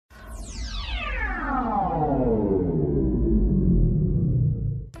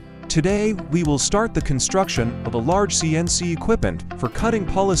Today, we will start the construction of a large CNC equipment for cutting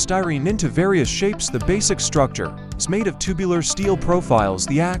polystyrene into various shapes. The basic structure is made of tubular steel profiles.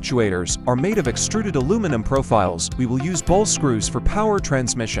 The actuators are made of extruded aluminum profiles. We will use ball screws for power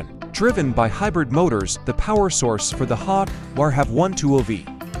transmission. Driven by hybrid motors, the power source for the hot wire have 1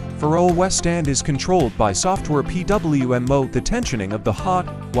 2V. For OS stand is controlled by software PWM. The tensioning of the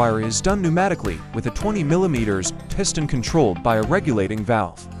hot wire is done pneumatically with a 20 mm piston controlled by a regulating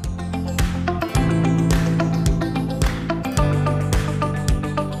valve.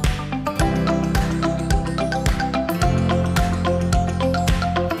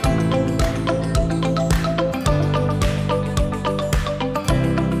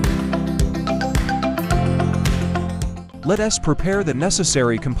 Let us prepare the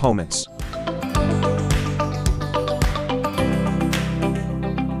necessary components.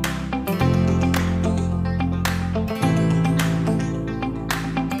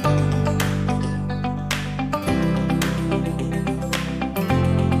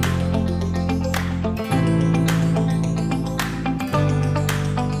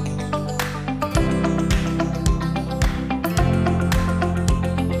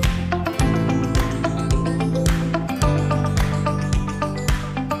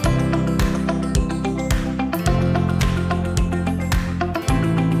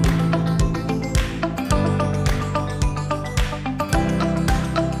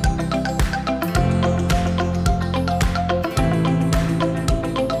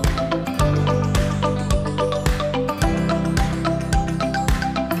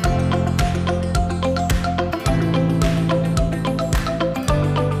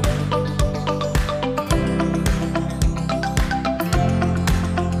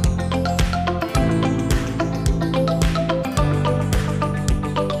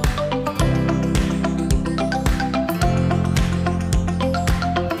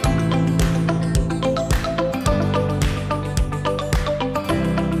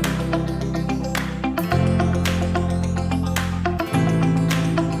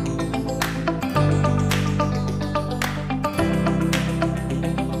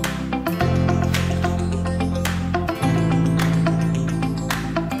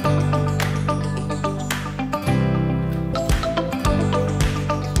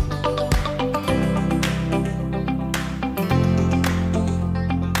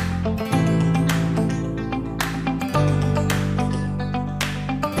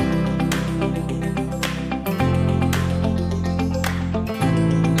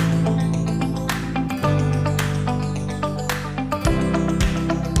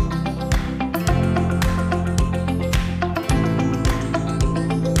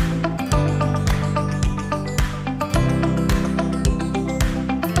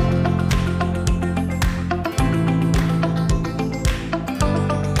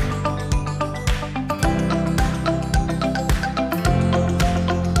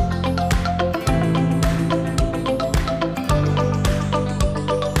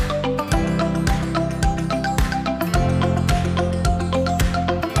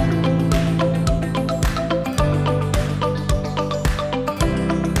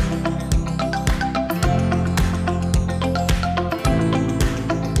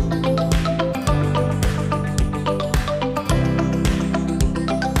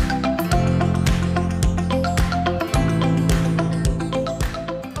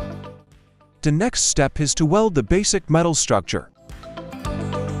 The next step is to weld the basic metal structure.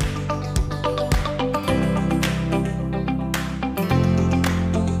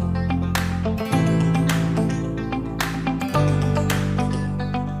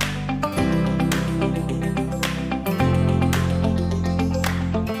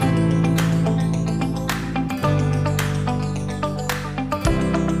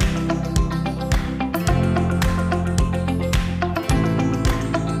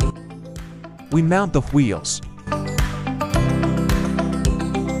 We mount the wheels.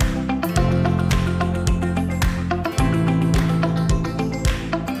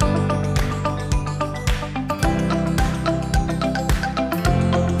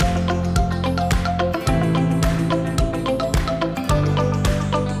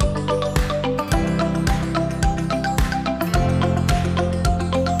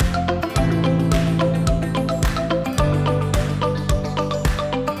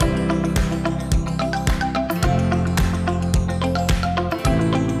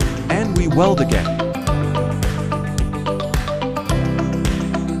 Weld again.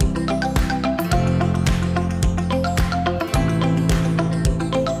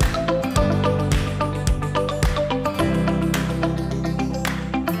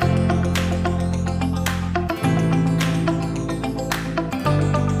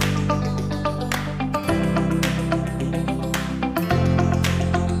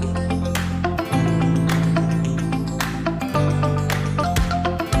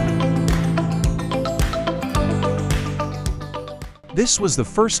 This was the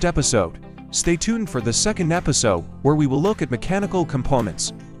first episode. Stay tuned for the second episode, where we will look at mechanical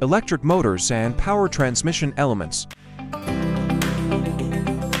components, electric motors and power transmission elements.